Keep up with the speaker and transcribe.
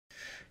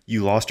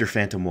You lost your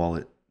Phantom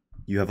wallet.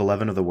 You have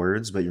 11 of the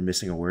words, but you're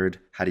missing a word.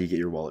 How do you get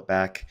your wallet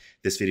back?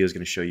 This video is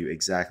going to show you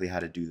exactly how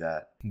to do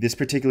that. This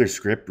particular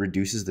script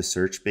reduces the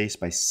search space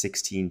by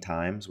 16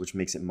 times, which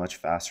makes it much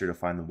faster to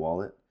find the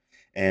wallet.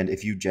 And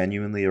if you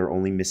genuinely are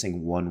only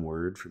missing one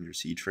word from your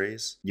seed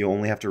phrase, you'll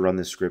only have to run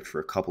this script for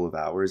a couple of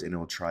hours and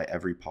it'll try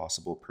every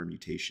possible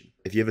permutation.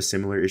 If you have a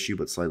similar issue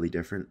but slightly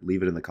different,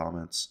 leave it in the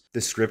comments. The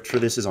script for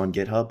this is on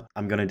GitHub.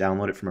 I'm going to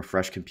download it from a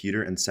fresh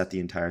computer and set the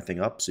entire thing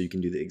up so you can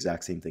do the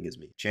exact same thing as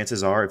me.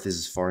 Chances are, if this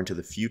is far into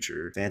the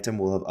future, Phantom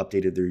will have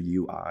updated their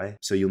UI,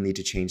 so you'll need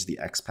to change the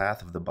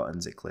XPath of the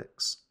buttons it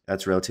clicks.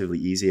 That's relatively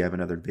easy. I have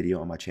another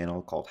video on my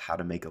channel called How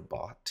to Make a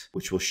Bot,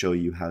 which will show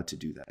you how to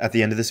do that. At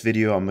the end of this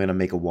video, I'm going to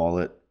make a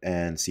wallet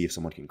and see if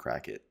someone can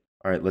crack it.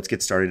 All right, let's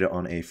get started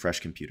on a fresh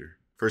computer.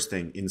 First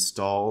thing,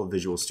 install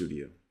Visual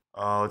Studio.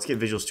 Let's get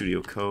Visual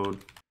Studio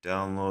Code.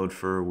 Download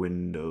for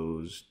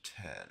Windows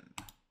 10.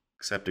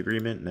 Accept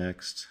agreement.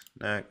 Next,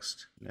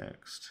 next,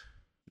 next,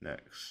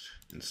 next.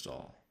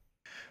 Install.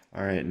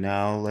 All right,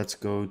 now let's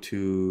go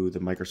to the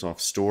Microsoft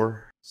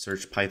Store.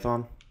 Search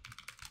Python.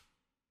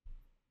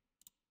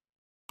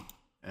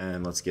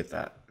 And let's get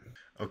that.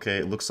 Okay,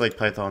 it looks like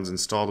Python's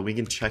installed. We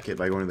can check it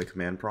by going to the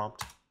command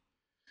prompt.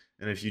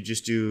 And if you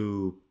just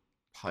do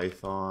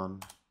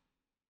Python,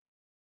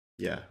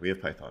 yeah, we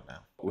have Python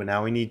now. Well,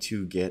 now we need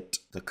to get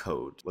the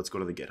code. Let's go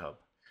to the GitHub.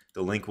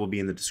 The link will be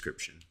in the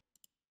description.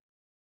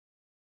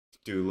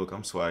 Dude, look,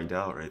 I'm swagged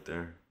out right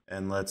there.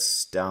 And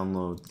let's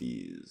download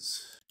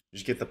these.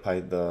 Just get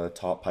the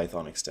top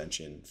Python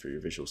extension for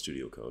your Visual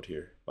Studio Code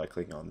here by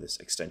clicking on this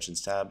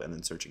extensions tab and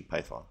then searching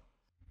Python.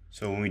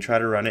 So when we try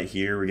to run it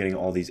here, we're getting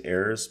all these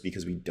errors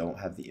because we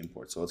don't have the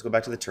import. So let's go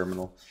back to the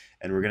terminal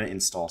and we're going to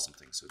install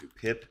something. So do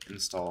pip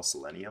install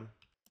selenium.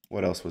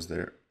 What else was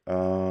there?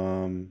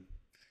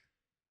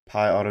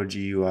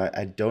 PyAutoGUI.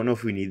 I don't know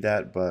if we need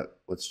that, but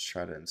let's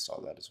try to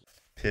install that as well.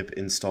 Pip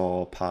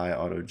install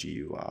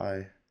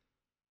PyAutoGUI.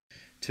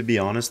 To be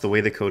honest, the way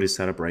the code is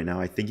set up right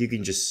now, I think you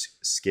can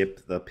just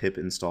skip the pip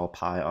install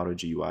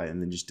PyAutoGUI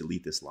and then just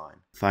delete this line.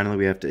 Finally,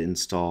 we have to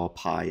install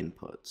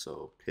PyInput.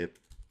 So pip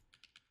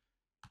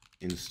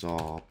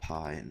install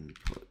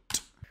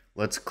PyInput.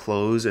 Let's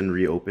close and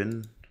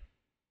reopen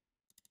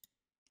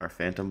our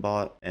Phantom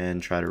bot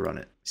and try to run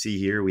it. See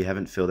here, we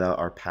haven't filled out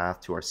our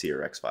path to our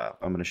CRX file.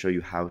 I'm going to show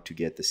you how to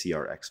get the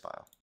CRX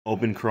file.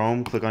 Open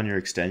Chrome, click on your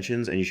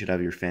extensions, and you should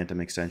have your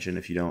Phantom extension.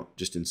 If you don't,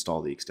 just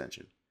install the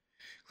extension.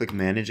 Click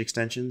Manage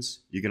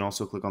Extensions. You can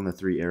also click on the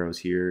three arrows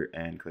here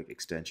and click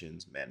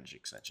Extensions, Manage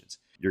Extensions.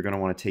 You're going to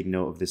want to take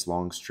note of this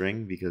long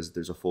string because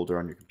there's a folder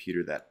on your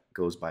computer that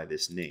goes by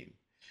this name.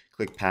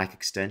 Click Pack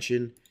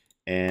Extension,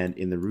 and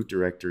in the root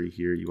directory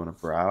here, you want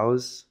to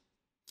browse.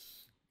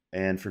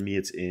 And for me,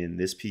 it's in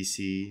this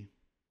PC,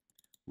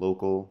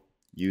 local,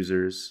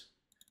 users,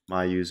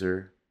 my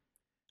user,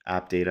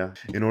 app data.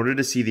 In order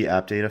to see the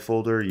app data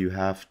folder, you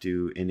have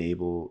to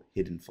enable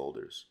hidden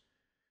folders.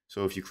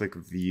 So if you click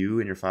View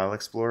in your File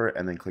Explorer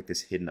and then click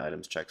this Hidden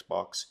Items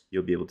checkbox,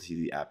 you'll be able to see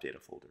the app data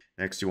folder.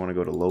 Next, you want to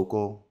go to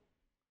Local,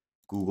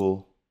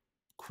 Google,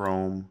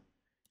 Chrome,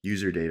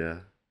 User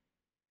Data,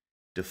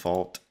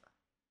 Default,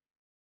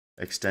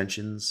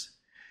 Extensions,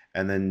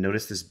 and then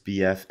notice this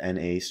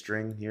BFNA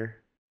string here.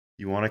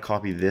 You want to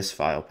copy this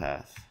file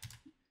path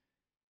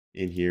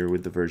in here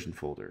with the version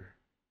folder.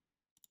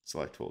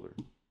 Select folder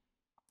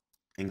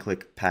and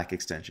click Pack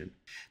Extension.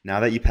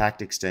 Now that you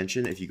packed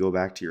extension, if you go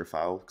back to your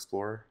File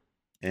Explorer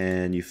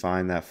and you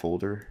find that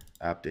folder,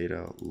 app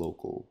data,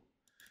 local,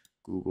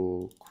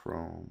 Google,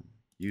 Chrome,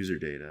 user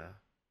data,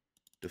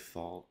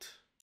 default,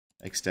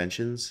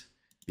 extensions,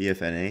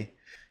 BFNA,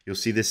 you'll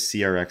see this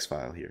CRX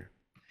file here.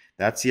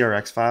 That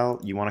CRX file,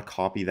 you want to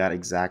copy that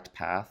exact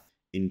path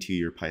into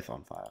your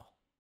Python file.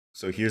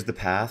 So here's the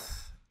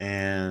path,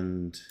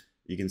 and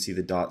you can see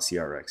the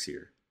 .crx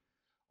here.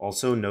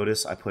 Also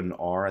notice I put an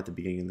R at the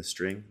beginning of the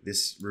string.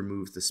 This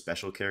removes the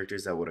special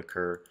characters that would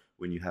occur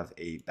when you have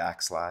a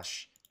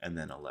backslash and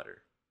then a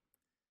letter.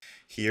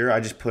 Here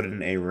I just put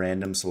in a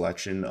random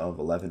selection of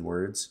 11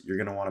 words. You're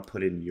going to want to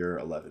put in your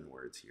 11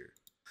 words here.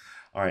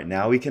 All right,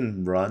 now we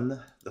can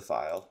run the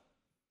file.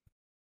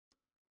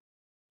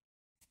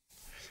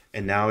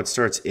 And now it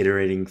starts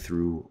iterating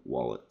through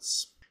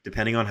wallets.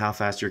 Depending on how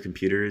fast your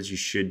computer is, you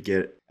should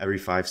get every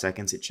 5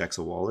 seconds it checks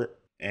a wallet.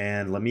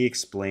 And let me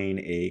explain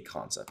a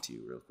concept to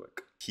you real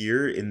quick.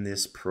 Here in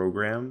this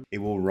program, it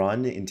will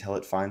run until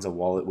it finds a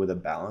wallet with a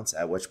balance,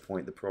 at which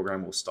point the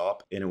program will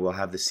stop and it will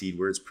have the seed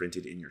words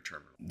printed in your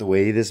terminal. The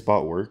way this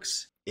bot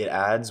works, it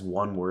adds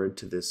one word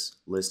to this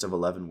list of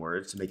 11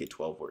 words to make it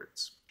 12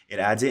 words. It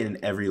adds it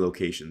in every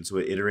location, so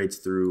it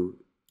iterates through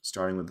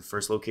starting with the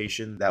first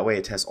location. That way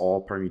it tests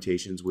all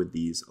permutations with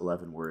these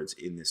 11 words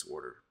in this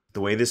order.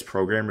 The way this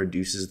program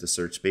reduces the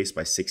search space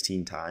by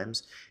 16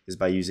 times is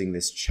by using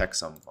this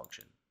checksum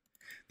function.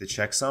 The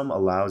checksum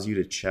allows you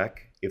to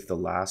check if the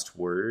last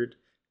word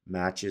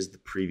matches the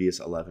previous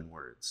 11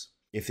 words.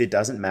 If it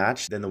doesn't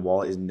match, then the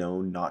wallet is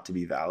known not to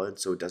be valid,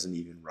 so it doesn't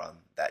even run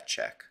that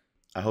check.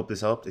 I hope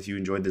this helped. If you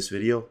enjoyed this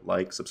video,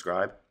 like,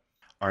 subscribe.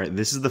 All right,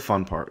 this is the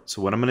fun part.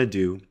 So what I'm going to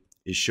do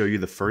is show you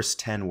the first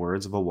 10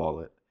 words of a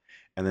wallet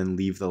and then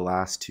leave the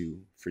last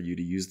two for you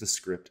to use the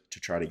script to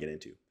try to get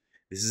into.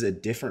 This is a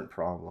different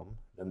problem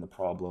than the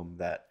problem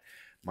that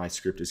my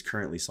script is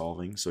currently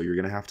solving, so you're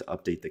going to have to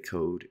update the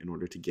code in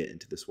order to get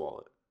into this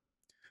wallet.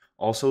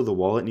 Also, the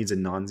wallet needs a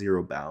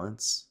non-zero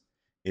balance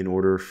in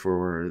order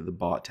for the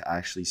bot to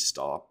actually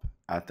stop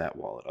at that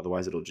wallet.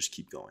 Otherwise, it'll just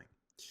keep going.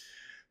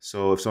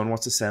 So if someone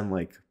wants to send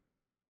like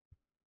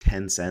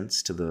 10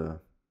 cents to the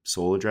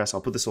Sol address,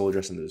 I'll put the Sol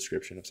address in the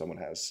description if someone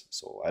has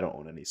Sol. I don't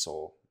own any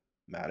Sol,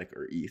 Matic,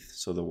 or ETH,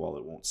 so the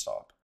wallet won't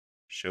stop.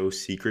 Show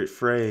secret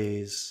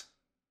phrase.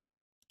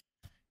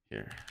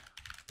 Here.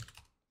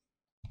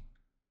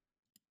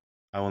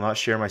 I will not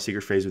share my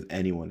secret phrase with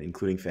anyone,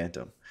 including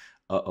Phantom.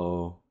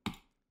 Uh-oh.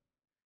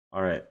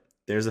 All right.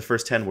 There's the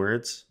first 10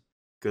 words.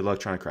 Good luck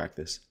trying to crack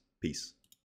this. Peace.